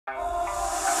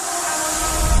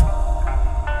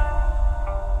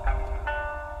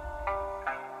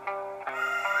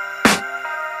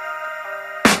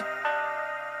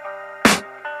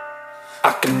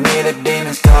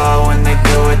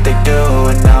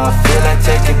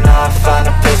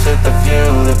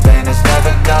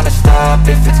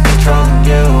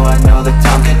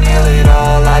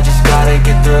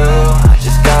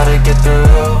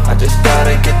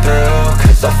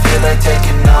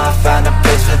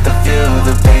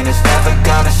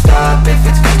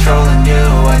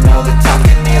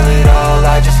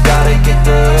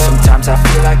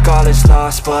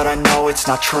it's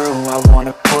not true. I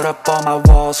wanna put up all my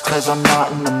walls cause I'm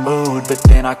not in the mood, but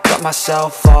then I cut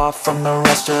myself off from the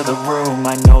rest of the room.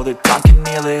 I know that time can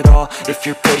heal it all if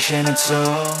you're patient, and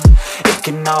soon it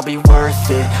can all be worth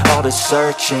it, all the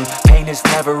searching. Pain is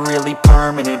never really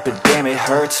permanent, but damn it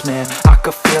hurts, man. I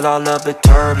could feel all of the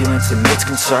turbulence and it's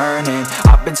concerning.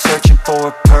 I've been searching for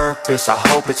a purpose, I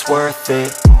hope it's worth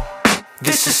it.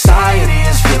 This society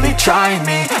is really trying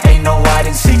me. Ain't no hide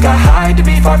and seek, I hide to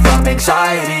be far from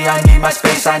anxiety. I need my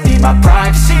space, I need my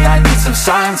privacy. I need some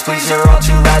silence, please, you're all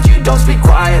too loud. You don't speak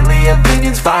quietly,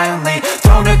 opinions violently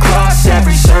thrown across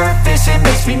every surface. It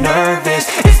makes me nervous,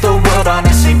 is the world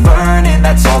honestly burning?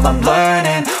 That's all I'm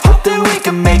learning. Hope that we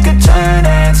can make a turn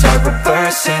and start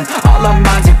reversing all our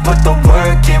minds and put the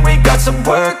work in. We got some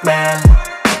work, man.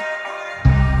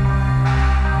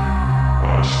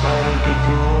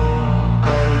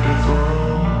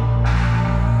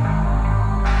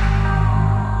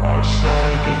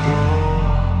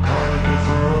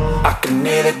 I can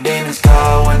hear the demons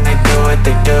call when they do what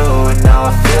they do, and now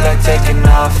I feel like taking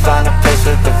off, find a place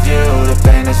with a view. The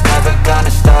pain is never gonna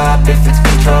stop if it's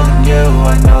controlling you.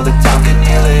 I know that time can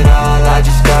heal it all, I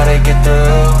just gotta get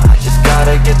through. I just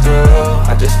gotta get through,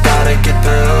 I just gotta get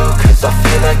through. Cause I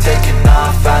feel like taking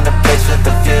off, find a place with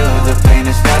a view. The pain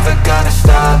is never gonna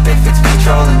stop if it's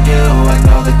controlling you. I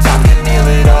know that time can heal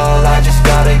it all, I just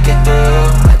gotta get through.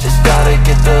 I just gotta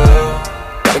get through.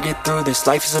 Gotta get through this,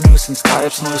 life is a nuisance, tie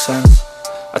up some loose ends.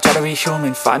 I try to be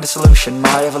human, find a solution,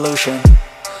 my evolution.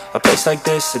 A place like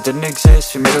this, it didn't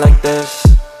exist, we made it like this.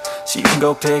 So you can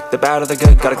go pick the bad or the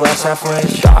good, got a glass half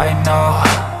wish. I know,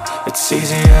 it's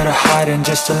easier to hide than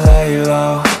just to lay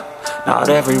low. Not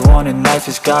everyone in life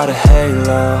has got a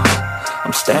halo.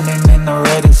 I'm standing in the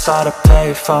red inside a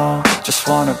payphone, just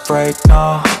wanna break,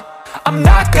 no. I'm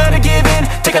not gonna give in,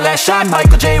 take a last shot,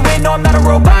 Michael J. Win. No, I'm not a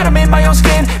robot, I'm in my own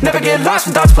skin. Never get lost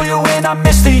when thoughts pull you in. I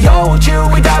miss the old you,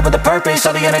 we died with a purpose.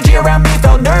 All the energy around me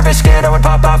felt nervous, scared I would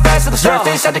pop out fast to the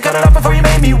surface. Had to cut it off before you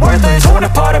made me worthless. Torn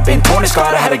apart, I've been torn and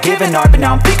scarred. I had a given art, but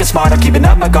now I'm thinking smart. I'm keeping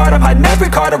up my guard, I'm hiding every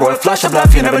card. A royal flush of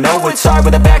bluff, you never know what's hard.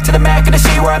 With a back to the mat, gonna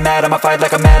see where I'm at. I'ma fight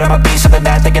like I'm mad, I'ma be something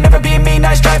that they can never be me.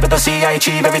 Nice try, but they'll see I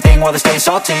achieve everything while they stay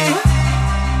salty.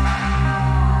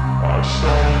 I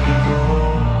started to go.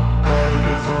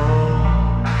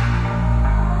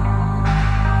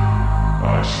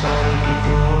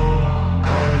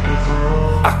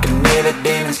 I can hear the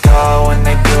demons call when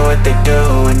they do what they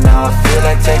do, and now I feel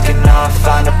like taking off,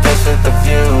 find a place with a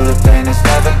view. The pain is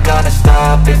never gonna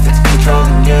stop if it's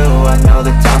controlling you. I know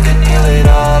that time can heal it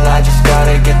all, I just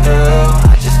gotta get through.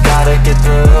 I just gotta get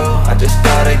through, I just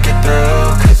gotta get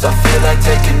through. Cause I feel like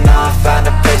taking off, find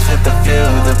a place with a view.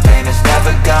 The pain is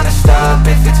never gonna stop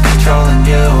if it's controlling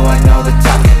you. I know that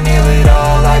time can heal it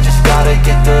all, I just gotta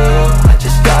get through. I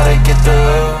just gotta get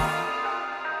through.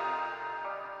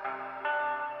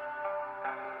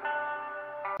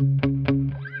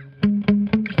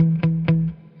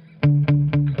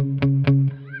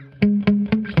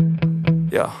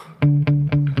 Yeah.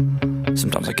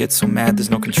 Sometimes I get so mad, there's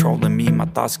no controlling me. My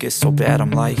thoughts get so bad, I'm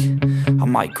like, I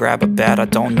might grab a bat, I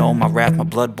don't know. My wrath, my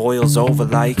blood boils over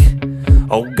like,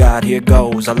 oh God, here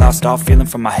goes. I lost all feeling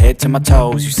from my head to my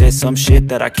toes. You said some shit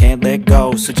that I can't let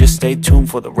go, so just stay tuned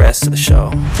for the rest of the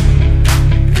show.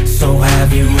 So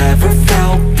have you ever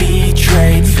felt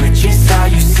betrayed? Switches how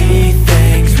you see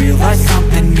things, realize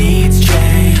something needs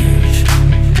change.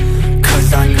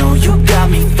 Cause I know you got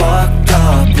me fucked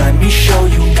up, let me show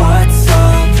you what's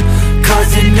up.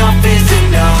 Cause enough is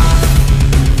enough.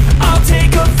 I'll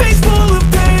take a face full of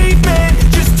pavement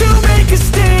just to make a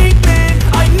statement.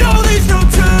 I know there's no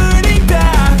turning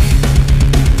back.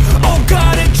 Oh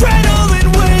God, adrenaline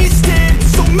wasted,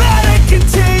 so mad I can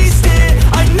taste it.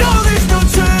 I know there's no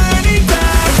turning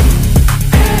back.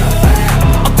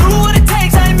 I'll do what it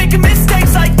takes, I ain't making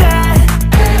mistakes like that.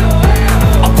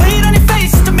 I'll play it on your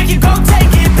face just to make you go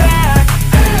take it back.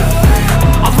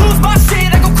 I'll lose my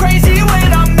shit, I go crazy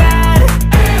when I'm mad.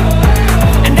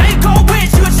 And now you go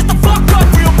wish you would shut the fuck up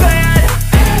real bad.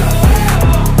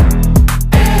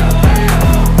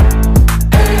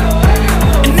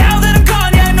 And now that I'm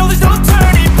gone, yeah, I know there's no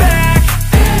turning back.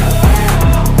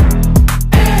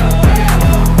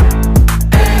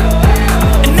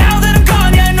 And now that I'm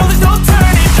gone, yeah, I know there's no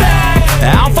turning back.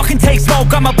 I don't fucking take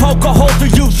smoke, I'ma poke a hole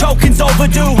through you, choking's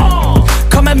overdue.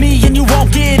 Come at me and you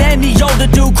won't get any older,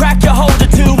 dude. Crack your holder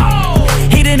too.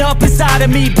 Heating up inside of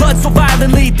me, blood so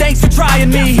violently. Thanks for trying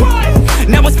me.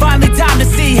 Now it's finally time to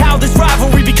see how this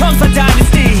rivalry becomes a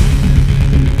dynasty.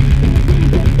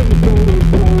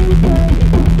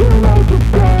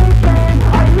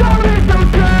 I know there's no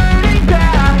turning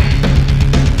back.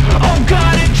 Oh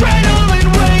God, adrenaline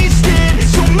wasted,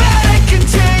 so mad I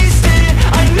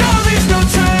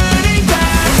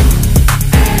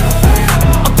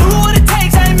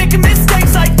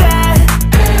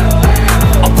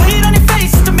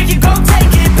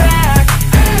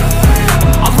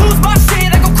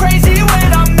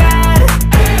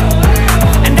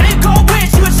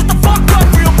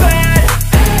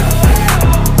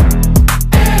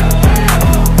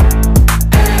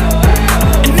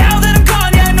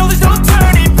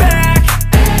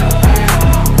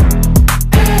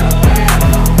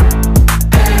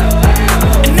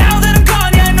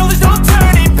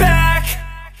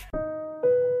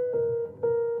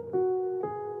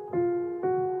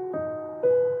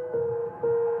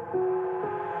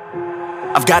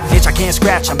I've got an itch I can't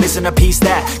scratch, I'm missing a piece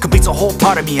that completes a whole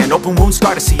part of me, an open wound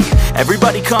scar to see.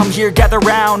 Everybody come here, gather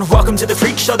round, welcome to the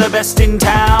freak show, the best in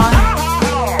town.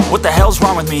 What the hell's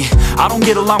wrong with me? I don't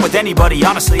get along with anybody,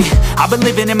 honestly. I've been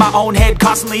living in my own head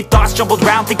constantly, thoughts jumbled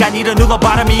round, think I need a new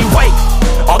lobotomy. Wait,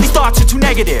 all these thoughts are too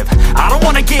negative, I don't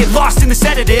wanna get lost in the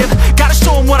sedative. Gotta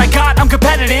show them what I got, I'm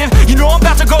competitive. You know I'm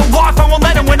about to go off, I won't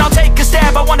let them win, I'll take a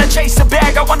stab. I wanna chase a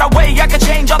bag, I wanna weigh, I can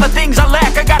change all the things I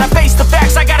lack. I gotta face the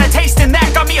facts, I got a taste in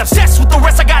that. Got me obsessed with the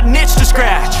rest, I got an itch to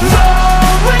scratch.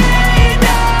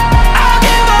 I'll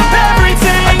give up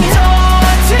everything.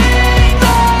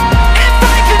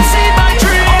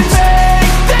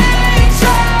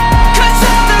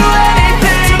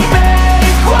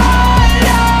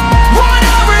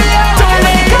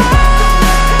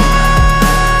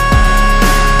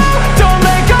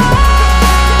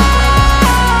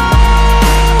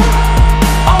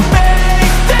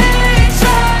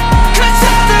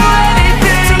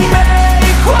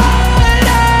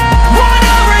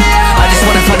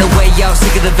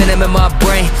 Sick of the venom in my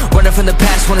brain, running from the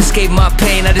past, wanna escape my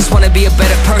pain. I just wanna be a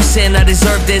better person, I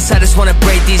deserve this, I just wanna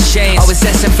break these chains. Always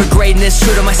destined for greatness,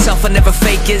 true to myself, I never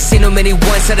fake it. Seen too many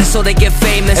once that I so they get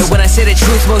famous. And when I say the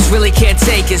truth, most really can't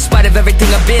take it. In spite of everything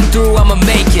I've been through, I'ma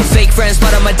make it. Fake friends,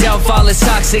 but on my downfall is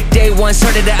toxic. Day one,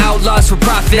 started to outlaws for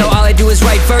profit. Now all I do is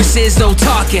write verses, no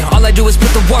talking. All I do is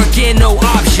put the work in, no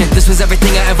option. This was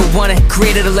everything I ever wanted,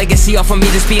 created a legacy off of me,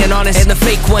 just being honest. And the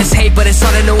fake ones hate, but it's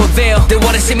all to no avail. They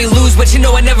wanna see me lose, but you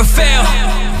know I never fail.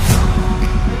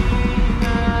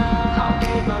 I'll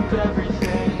give up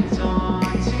everything,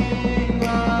 daunting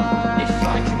if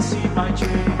I can see my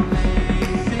dream,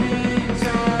 make things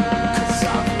right, 'cause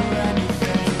I'll do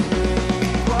anything.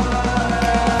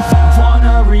 Want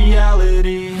a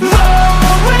reality.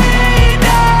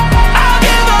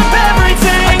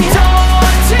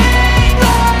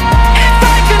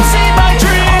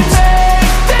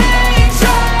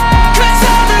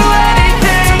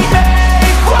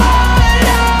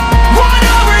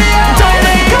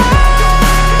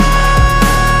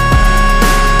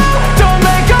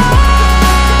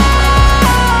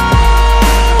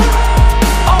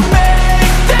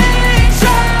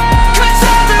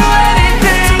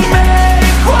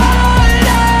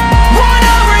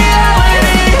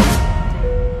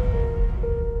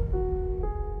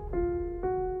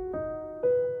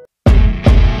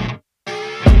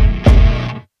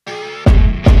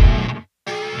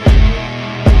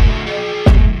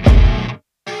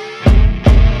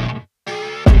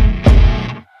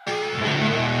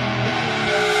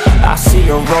 I see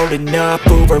her rolling up,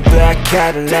 Uber black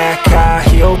Cadillac, high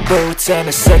heel boots and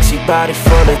a sexy body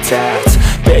full of tats.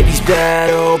 Baby's bad,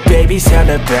 oh baby's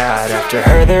hella bad. After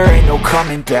her there ain't no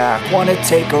coming back. Wanna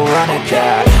take a run at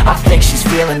that. I think she's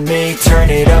feeling me, turn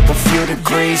it up a few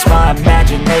degrees. My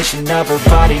imagination of her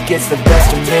body gets the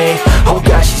best of me. Oh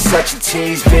gosh, she's such a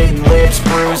tease, bitten lips,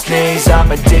 bruised knees.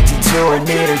 I'm addicted to her,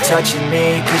 need her touching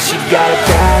me, 'cause she got a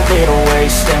bad little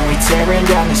waist. And we tearing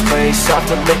down this place, off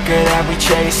the liquor that we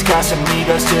chase.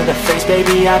 Casamigos to the face,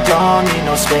 baby I don't need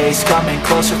no space. Coming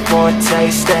closer for a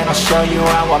taste, and I'll show you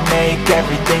how I make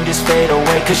everything just fade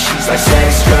away. 'Cause she's like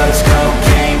sex, drugs,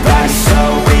 cocaine, body so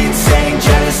insane.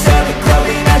 Jealous of the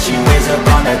clothing that she wears up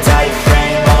on a tight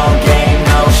frame. All game,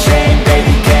 no shame,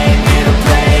 baby came here to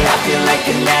play. I feel like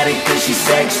an addict 'cause she's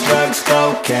sex, drugs,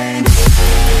 cocaine.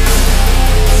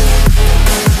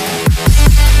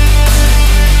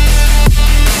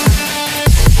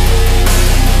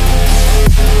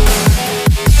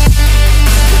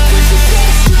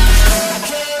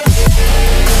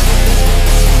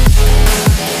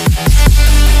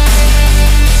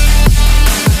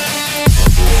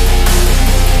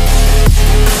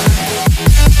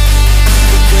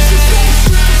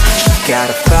 Got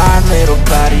a fine little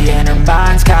body and her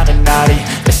mind's kinda naughty.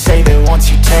 They say that once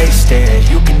you taste it,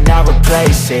 you cannot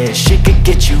replace it. She could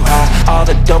get you high, all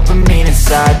the dopamine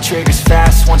inside triggers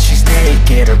fast once she's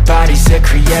naked. Her body's a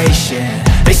creation.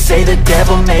 They say the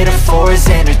devil made her for his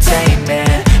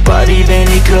entertainment, but even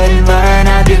he couldn't learn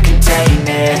how to contain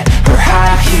it. Her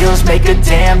high heels make a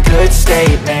damn good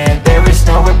statement. There is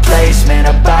no replacement,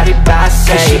 a body by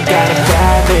Satan. 'Cause she got a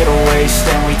bad little waist,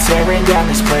 and we tearing down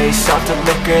this place. Off the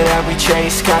liquor that we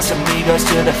chase, Casamigos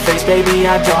to the face, baby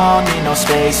I don't need no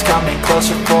space. Coming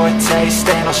closer for a taste,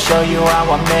 and I'll show you how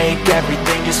I make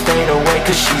everything just fade away.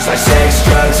 'Cause she's like sex,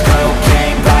 drugs,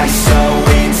 cocaine, body so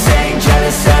insane.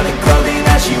 Jealous of the clothing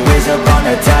that she wears up on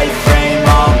a tight frame.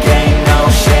 All game, no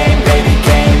shame, baby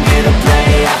came here to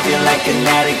play. I feel like an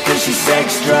addict 'cause she's sex,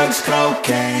 drugs,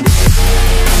 cocaine.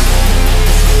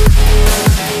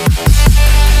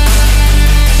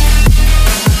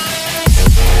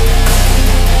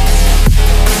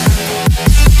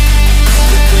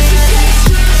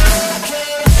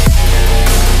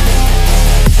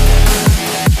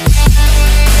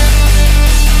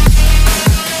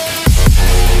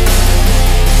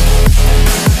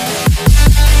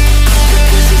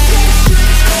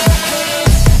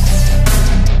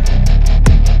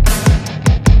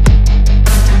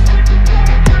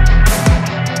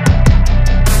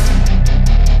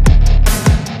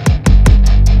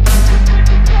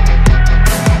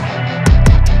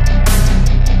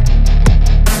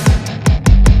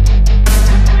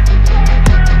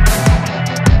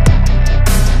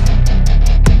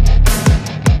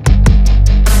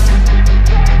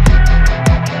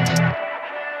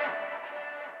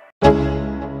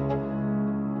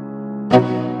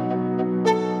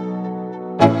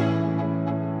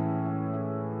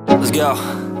 Let's go.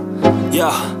 Yo,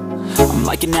 I'm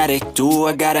like an addict, ooh,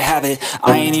 I gotta have it.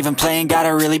 I ain't even playing, got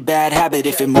a really bad habit.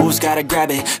 If it moves, gotta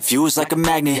grab it, fuse like a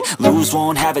magnet. Lose,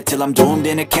 won't have it till I'm doomed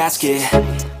in a casket.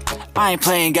 I ain't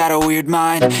playing, got a weird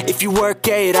mind. If you work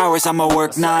 8 hours, I'ma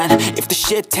work 9. If the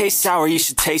shit tastes sour, you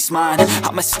should taste mine.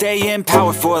 I'ma stay in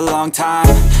power for a long time.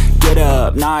 Get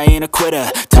up, nah, I ain't a quitter.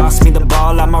 Toss me the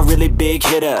ball, I'm a really big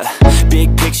hitter.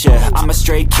 Big picture, I'm a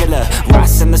straight killer.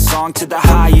 Rising the song to the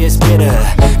highest bidder.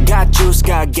 Got juice,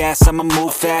 got gas, I'ma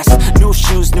move fast. New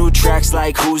shoes, new tracks,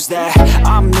 like who's that?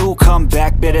 I'm new, come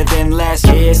back, better than last.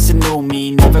 Yeah, it's a new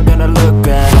me, never gonna look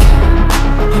back.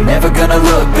 Never gonna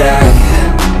look back.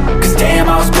 Cause damn,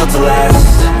 I was built to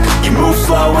last. You move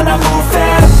slow and I move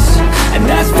fast, and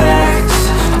that's facts.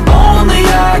 Only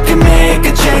I can make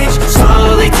a change.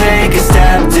 Slowly take a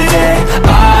step today.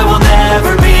 I will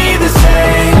never be the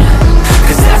same,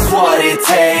 cause that's what it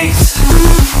takes.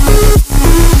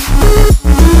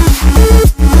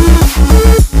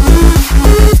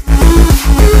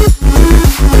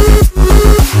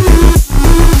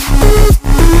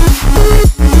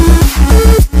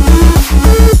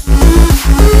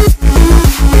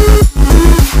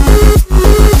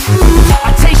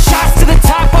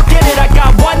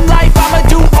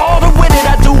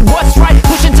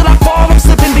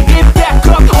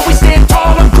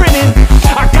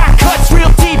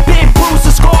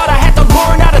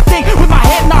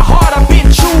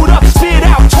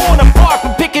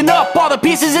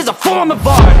 Pieces is a form of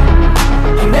art.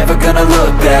 I'm never gonna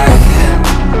look back.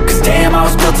 Cause damn, I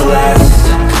was built to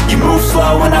last. You move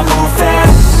slow and I move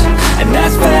fast, and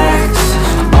that's facts.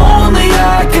 Only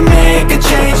I can make a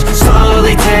change.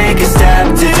 Slowly take a step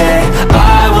today.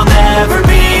 I will never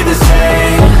be the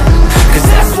same, cause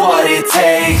that's what it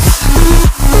takes.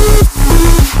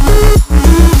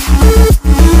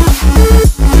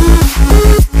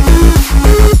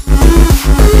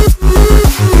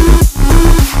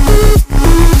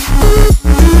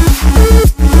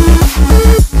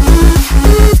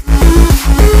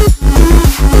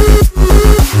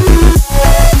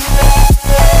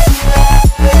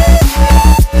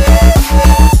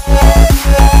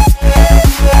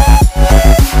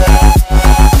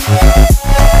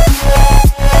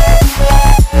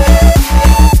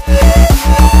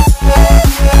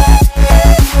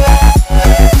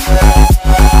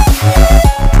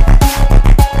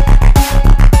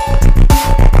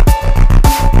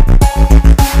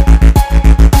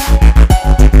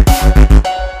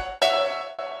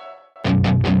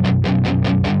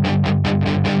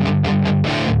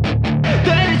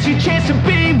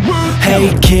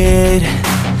 Hey kid,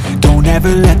 don't ever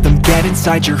let them get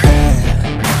inside your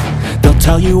head. They'll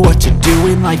tell you what to do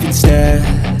in life instead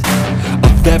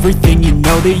of everything you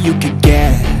know that you could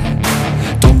get.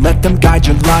 Don't let them guide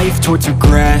your life towards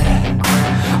regret.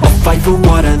 I'll fight for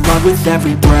what I love with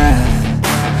every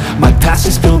breath. My past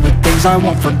is filled with things I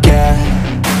won't forget.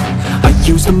 I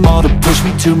use them all to push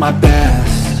me to my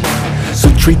best. So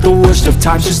treat the worst of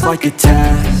times just like a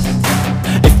test.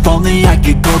 If only I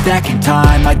could go back in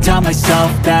time, I'd tell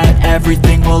myself that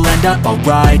everything will end up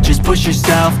alright. Just push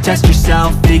yourself, test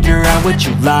yourself, figure out what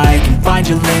you like, and find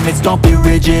your limits, don't be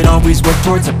rigid, always work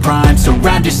towards a prime.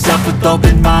 Surround yourself with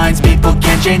open minds, people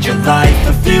can change your life.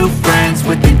 A few friends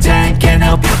with intent can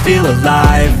help you feel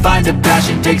alive. Find a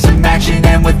passion, take some action,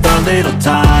 and with a little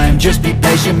time, just be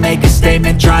patient, make a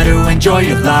statement, try to enjoy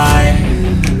your life.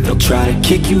 They'll try to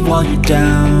kick you while you're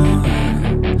down.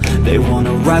 They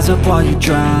wanna rise up while you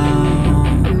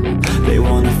drown. They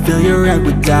wanna fill your head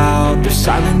with doubt. They're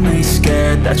silently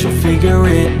scared that you'll figure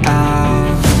it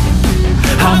out.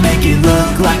 I'll make it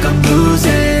look like I'm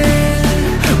losing,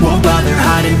 won't bother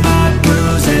hiding my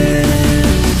bruises.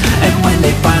 And when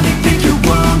they finally think you're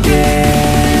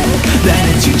wounded,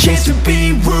 then it's your chance to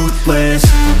be ruthless.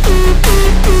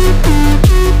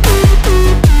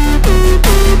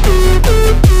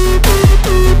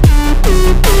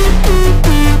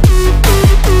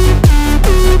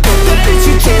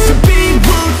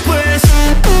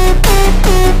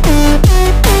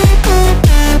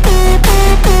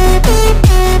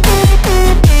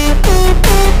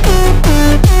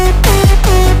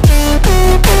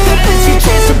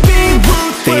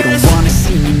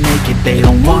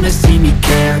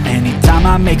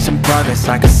 Make some progress,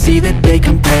 I can see that they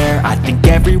compare. I think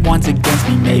everyone's against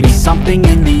me, maybe something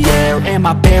in the air. Am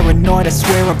I paranoid? I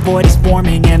swear a void is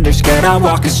forming and they're scared. I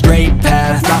walk a straight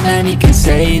path, not many can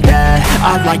say that.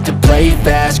 I like to play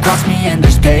fast, cross me and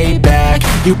there's payback.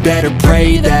 You better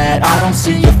pray that I don't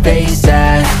see your face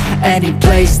at any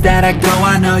place that I go.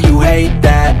 I know you hate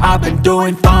that. I've been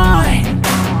doing fine,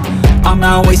 I'm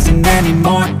not wasting any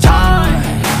more time.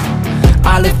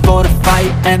 I live for the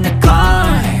fight and the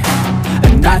climb.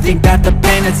 think that the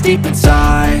pain that's deep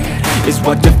inside is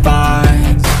what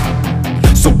defines.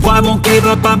 So I won't give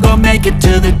up, I'm gonna make it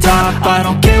to the top. I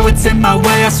don't care what's in my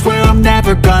way, I swear I'm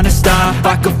never gonna stop.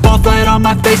 I could fall flat on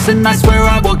my face and I swear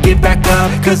I will get back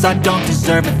up, cause I don't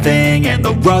deserve a thing and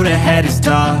the road ahead is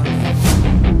tough.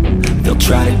 They'll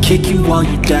try to kick you while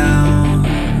you're down,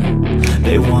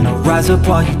 they wanna rise up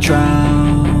while you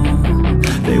drown.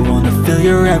 They wanna fill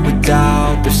your head with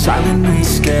doubt, they're silently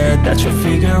scared that you'll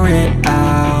figure it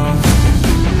out.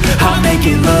 I'll make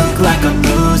it look like I'm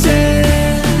losing,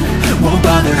 won't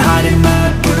bother hiding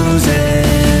my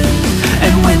bruises.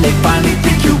 And when they finally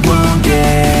think you're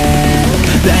wounded,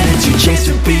 then it's your chance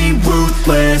to be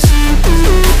ruthless.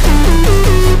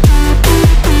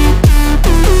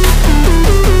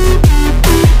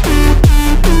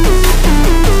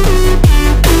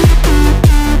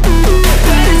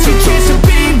 Then it's your chance to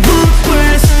be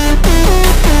ruthless.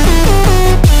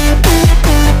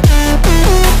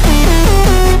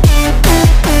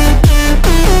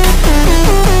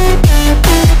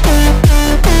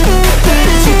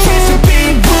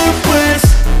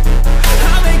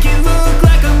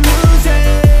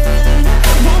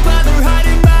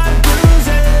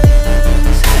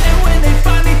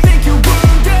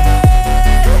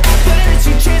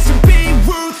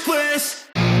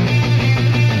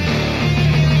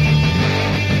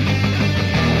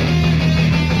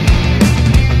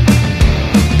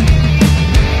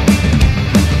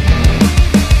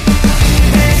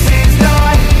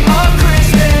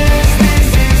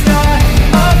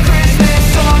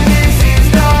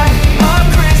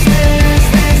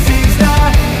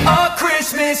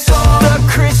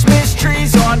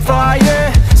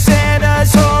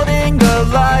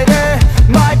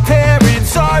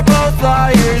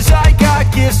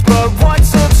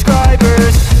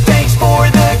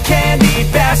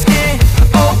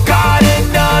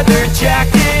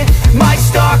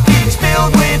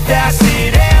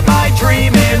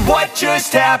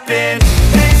 Just happened.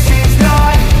 This is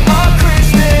not a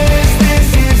Christmas.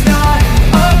 This is not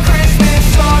a Christmas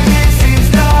song. This is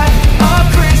not a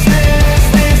Christmas.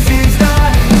 This is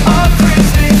not a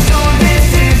Christmas song.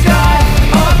 This is not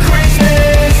a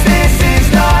Christmas. This is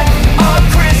not a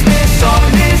Christmas song.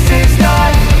 This is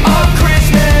not a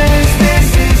Christmas. This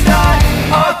is not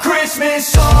a Christmas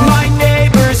song. My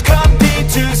neighbors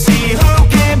compete to see who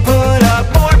can put up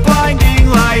more blinding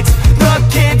lights. The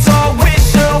kids all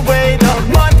wish away the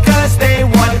month cause they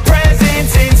want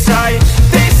presents in sight.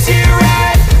 This year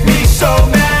had me so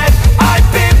mad, I've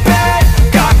been bad,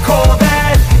 got coal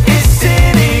that is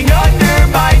sitting under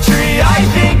my tree. I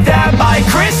think that my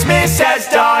Christmas has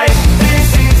died.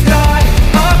 This is not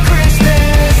a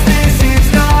Christmas. This is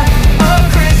not a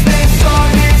Christmas song.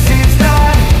 This is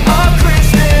not a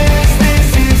Christmas.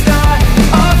 This is not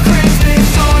a Christmas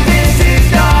song. This is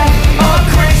not a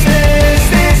Christmas.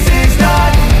 This is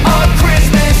not a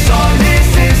Christmas song. This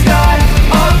is not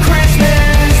a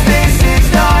Christmas. This is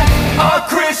not a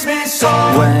Christmas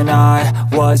song. When I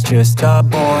was just a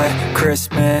boy,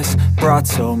 Christmas brought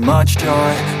so much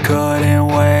joy. Couldn't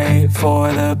wait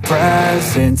for the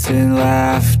presents and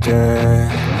laughter.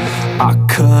 I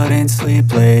couldn't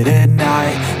sleep late at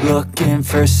night, looking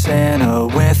for Santa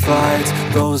with lights.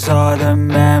 Those are the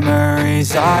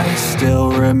memories I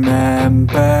still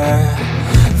remember.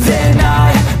 Then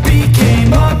I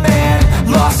became a man,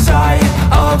 lost sight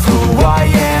of who I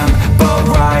am, but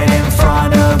right in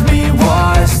front of me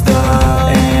was the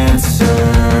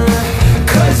answer.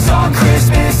 Cause on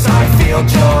Christmas I feel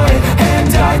joy,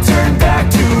 and I turn back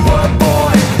to a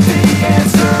boy. The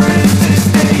answer is to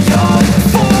stay young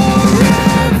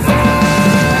forever.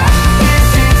 This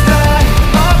is not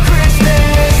a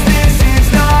Christmas. This is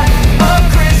not a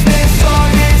Christmas song.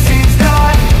 This is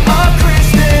not a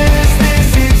Christmas. This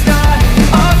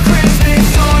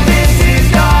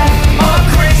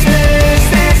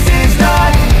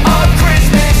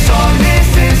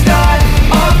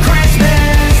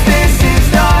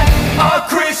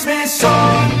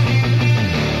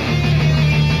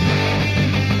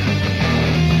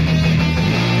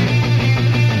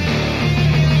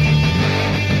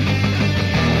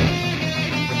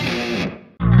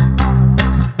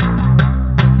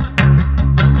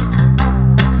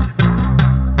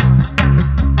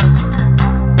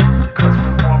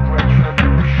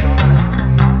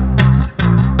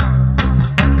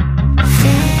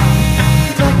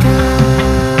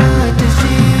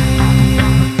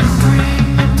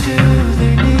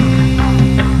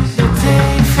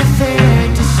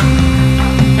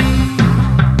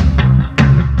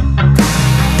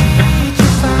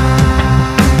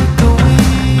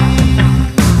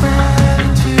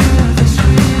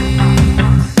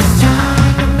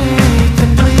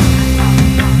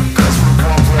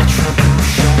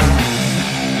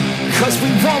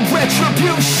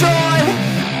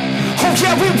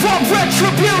want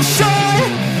retribution.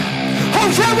 Oh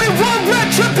yeah, we want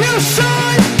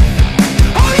retribution.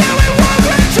 Oh yeah, we want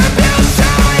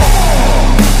retribution.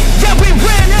 Yeah, we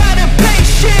ran out of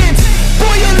patience.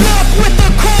 Boil up with the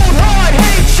cold hard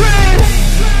hatred.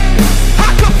 I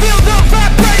can feel the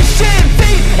vibration.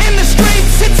 Feet in the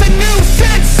streets, it's a new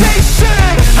sensation.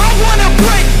 I wanna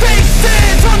break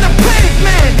faces on the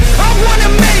pavement. I wanna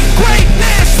make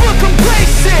greatness look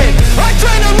complacent.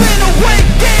 Adrenaline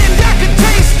awakened, I can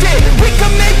taste it. We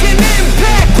can make an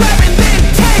impact, grab and then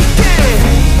take it.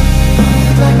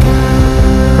 Like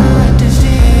a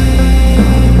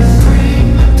disease, bring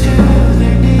them to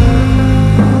their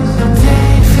knees.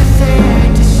 Pain for their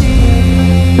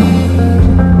disease.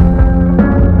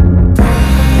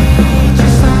 Breathe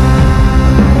just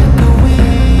like a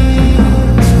weed,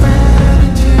 spread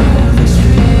into the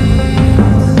streets.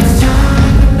 It's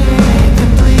time to make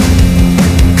them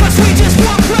bleed. 'Cause we just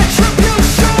want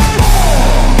retribution.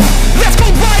 Let's go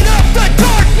light up the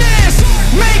darkness.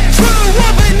 Make true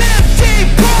of an empty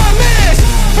promise.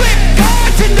 Flip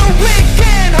cards into weak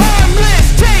and harmless.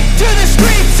 Take to the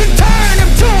streets and turn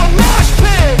them to a mosh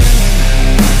pit.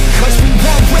 'Cause we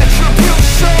want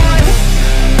retribution.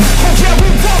 Oh yeah, we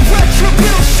want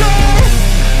retribution.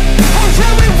 Oh yeah,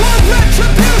 we want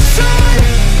retribution.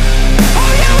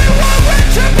 Oh yeah, we want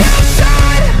retribution.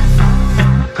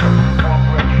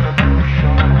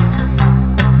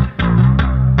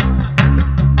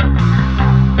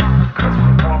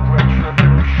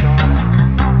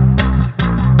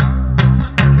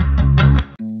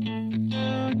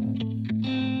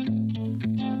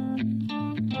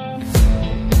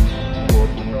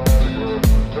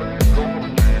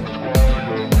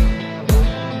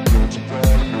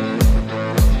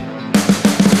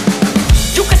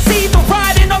 You can see the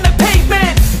writing on the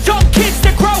pavement. Young kids,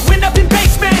 they're growing up in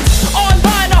basements.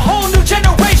 Online, a whole new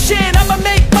generation. I'ma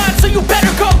make mine, so you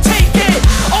better go take it.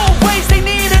 Always, they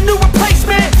need a new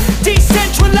replacement.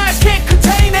 Decentralized, can't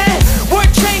contain it.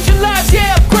 We're changing lives,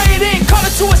 yeah, upgrading. Call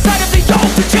it suicide of the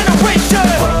older generation.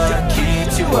 What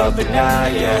keeps you up at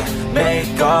night, yeah?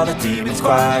 Make all the demons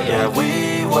quiet, yeah.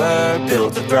 We were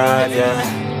built to thrive, yeah.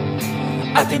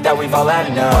 I think that we've all had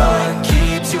enough. What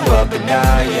keeps you up at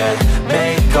night, yeah?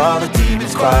 Make all the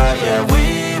demons quiet, yeah. We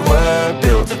were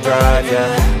built to thrive,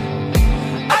 yeah.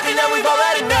 I think that we've all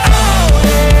had enough.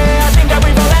 Yeah, I think that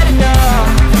we've all had enough.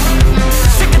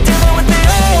 Sick of dealing with the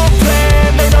old plan.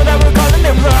 They know that we're calling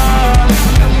it wrong.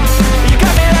 You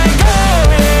got me like, oh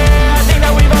yeah, I think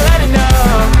that we've all had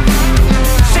enough.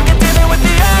 Sick of dealing with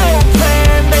the old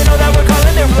plan. They know that we're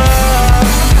calling it wrong.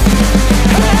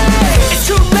 Hey, it's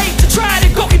too late to try to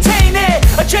go contain it.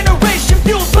 A generation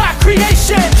fueled by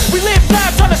creation. We live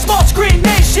lives on a small screen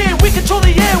nation. We control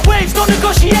the airwaves, no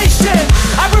negotiation.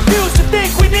 I refuse to think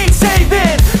we need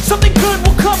saving. Something good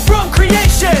will come from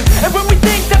creation. And when we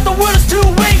think that the world is too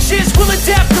anxious, we'll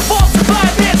adapt, evolve,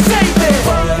 survive, and save it.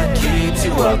 What keeps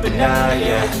you up at night,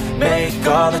 yeah? Make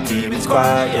all the demons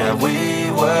quiet, yeah. We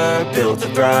were built to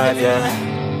thrive, yeah.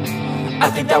 I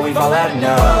think that we've all had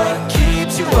enough. What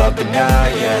keeps you up at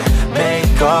night, yeah?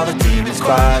 Make all the demons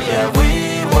quiet, yeah.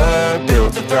 We were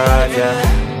built to thrive, yeah.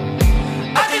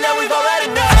 I think that we've all had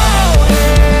enough.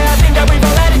 Yeah, I think that we've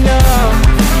all had enough.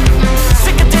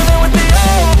 Sick of dealing with the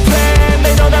old plan.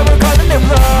 They know that we're calling it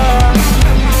wrong.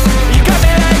 You got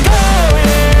me like, oh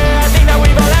yeah, I think that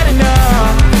we've all had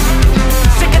enough.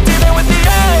 Sick of dealing with the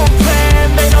old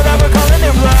plan. They know that we're calling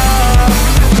it wrong.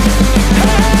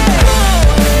 Hey, oh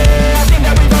yeah, I think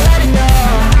that we've all had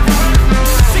enough.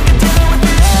 Sick of dealing with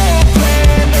the old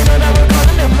plan. They know that we're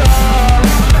calling it wrong.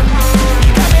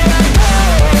 You got me like,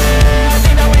 oh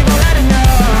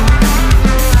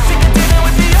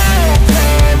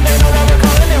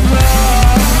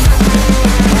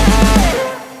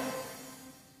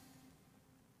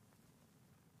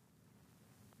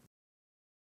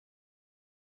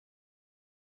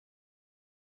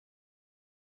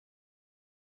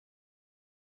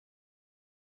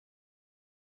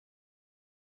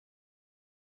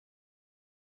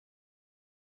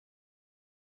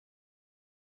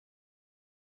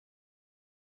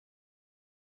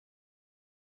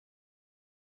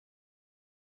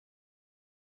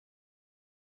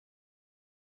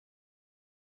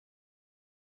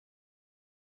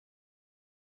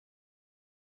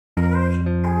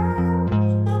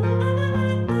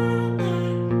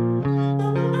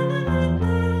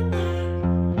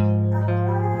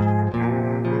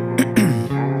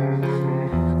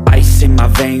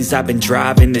veins, I've been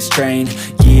driving this train.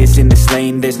 Years in this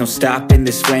lane, there's no stopping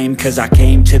this flame. Cause I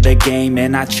came to the game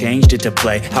and I changed it to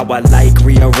play how I like,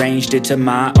 rearranged it to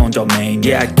my own domain.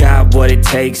 Yeah, I got what it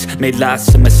takes, made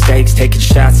lots of mistakes, taking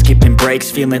shots, skipping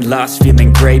breaks, feeling lost,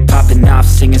 feeling great, popping off,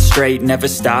 singing straight, never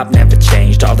stopped, never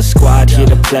changed. All the squad here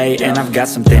to play, and I've got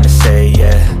something to say,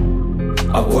 yeah.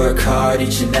 I work hard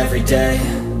each and every day,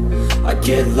 I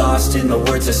get lost in the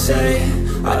words I say.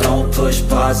 I don't push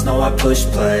pause, no, I push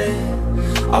play.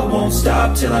 I won't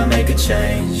stop till I make a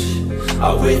change.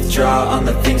 I withdraw on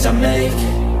the things I make.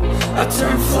 I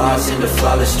turn flaws into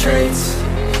flawless traits.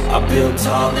 I build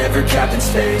tall, never capped in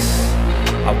space.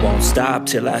 I won't stop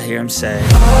till I hear him say, oh,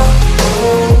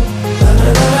 oh, la,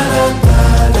 la, la, la,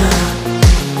 la, la,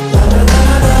 la, la,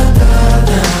 la, la, la,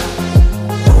 la.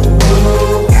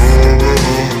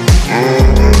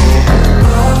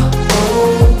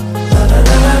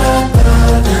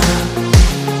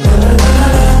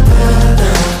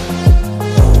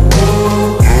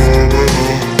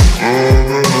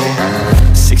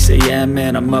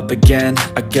 And I'm up again.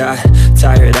 I got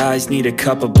tired eyes, need a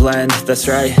cup of blend. That's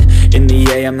right, in the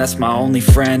AM, that's my only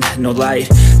friend. No light,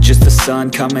 just the sun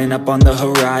coming up on the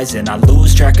horizon. I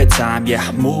lose track of time, yeah,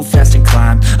 I move fast and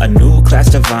climb a new class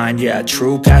divine, yeah,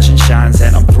 true passion shines.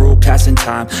 And I'm through passing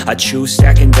time, I choose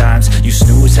stacking dimes. You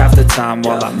snooze half the time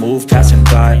while I move passing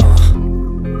by.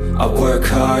 I work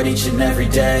hard each and every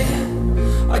day,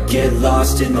 I get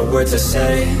lost in the words I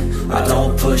say. I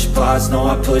don't push pause, no,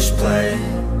 I push play.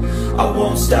 I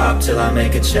won't stop till I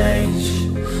make a change.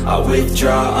 I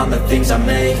withdraw on the things I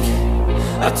make.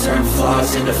 I turn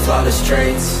flaws into flawless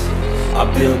traits. I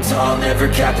build tall, never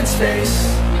capped in space.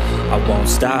 I won't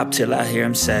stop till I hear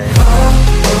him say, oh,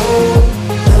 oh,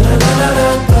 la, la, la,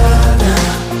 la, la, la,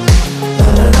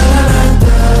 la, la, la, la,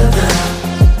 la, la.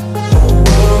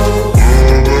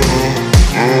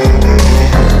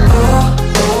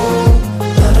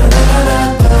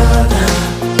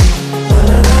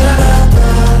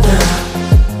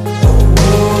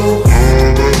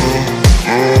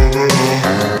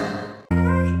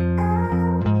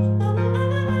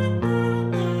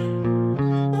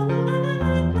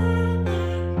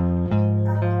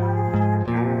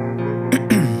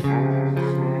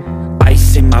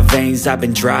 I've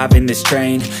been driving this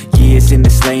train, years in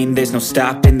this lane, there's no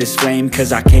stopping this flame.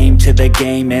 Cause I came to the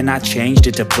game and I changed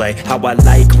it to play how I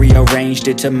like, rearranged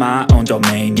it to my own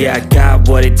domain. Yeah, I got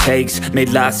what it takes, made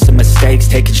lots of mistakes,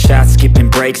 taking shots, skipping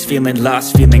breaks, feeling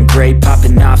lost, feeling great,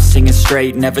 popping off, singing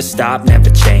straight, never stopped, never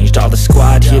changed. All the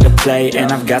squad here to play,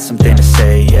 and I've got something to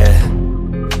say, yeah.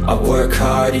 I work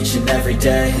hard each and every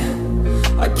day,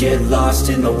 I get lost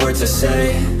in the words I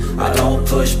say. I don't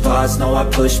push pause, no, I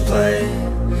push play.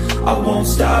 I won't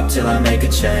stop till I make a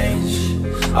change.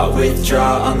 I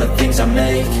withdraw on the things I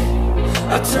make.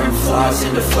 I turn flaws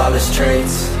into flawless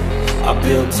traits. I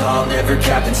build tall, never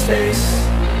capped in space.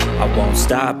 I won't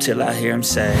stop till I hear him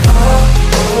say, oh,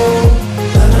 oh,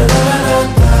 la, la, la, la,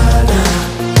 la, la,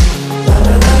 la,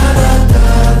 la, la, la,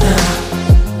 la, la.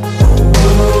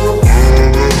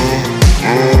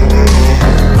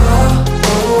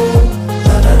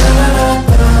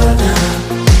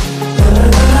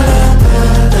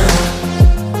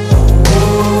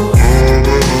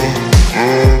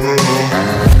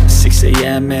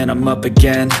 Man, I'm up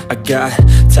again. I got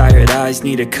tired eyes,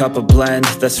 need a cup of blend.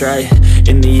 That's right,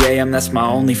 in the AM, that's my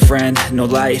only friend. No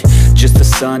light, just the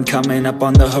sun coming up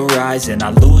on the horizon.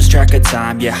 I lose track of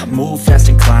time, yeah, I move fast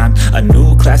and climb a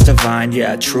new class divine,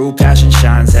 yeah, true passion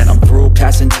shines. And I'm through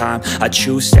passing time, I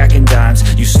choose stacking dimes.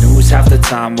 You snooze half the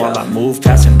time while I move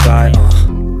passing by.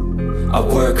 I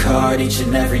work hard each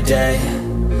and every day,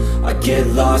 I get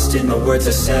lost in the words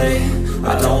I say.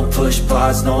 I don't push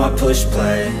pause, no, I push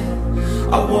play.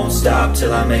 I won't stop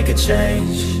till I make a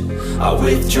change. I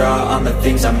withdraw on the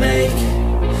things I make.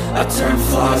 I turn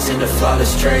flaws into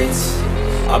flawless traits.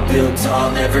 I build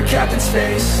tall, never capped in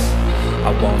space.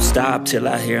 I won't stop till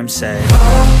I hear him say,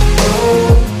 oh,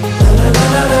 oh.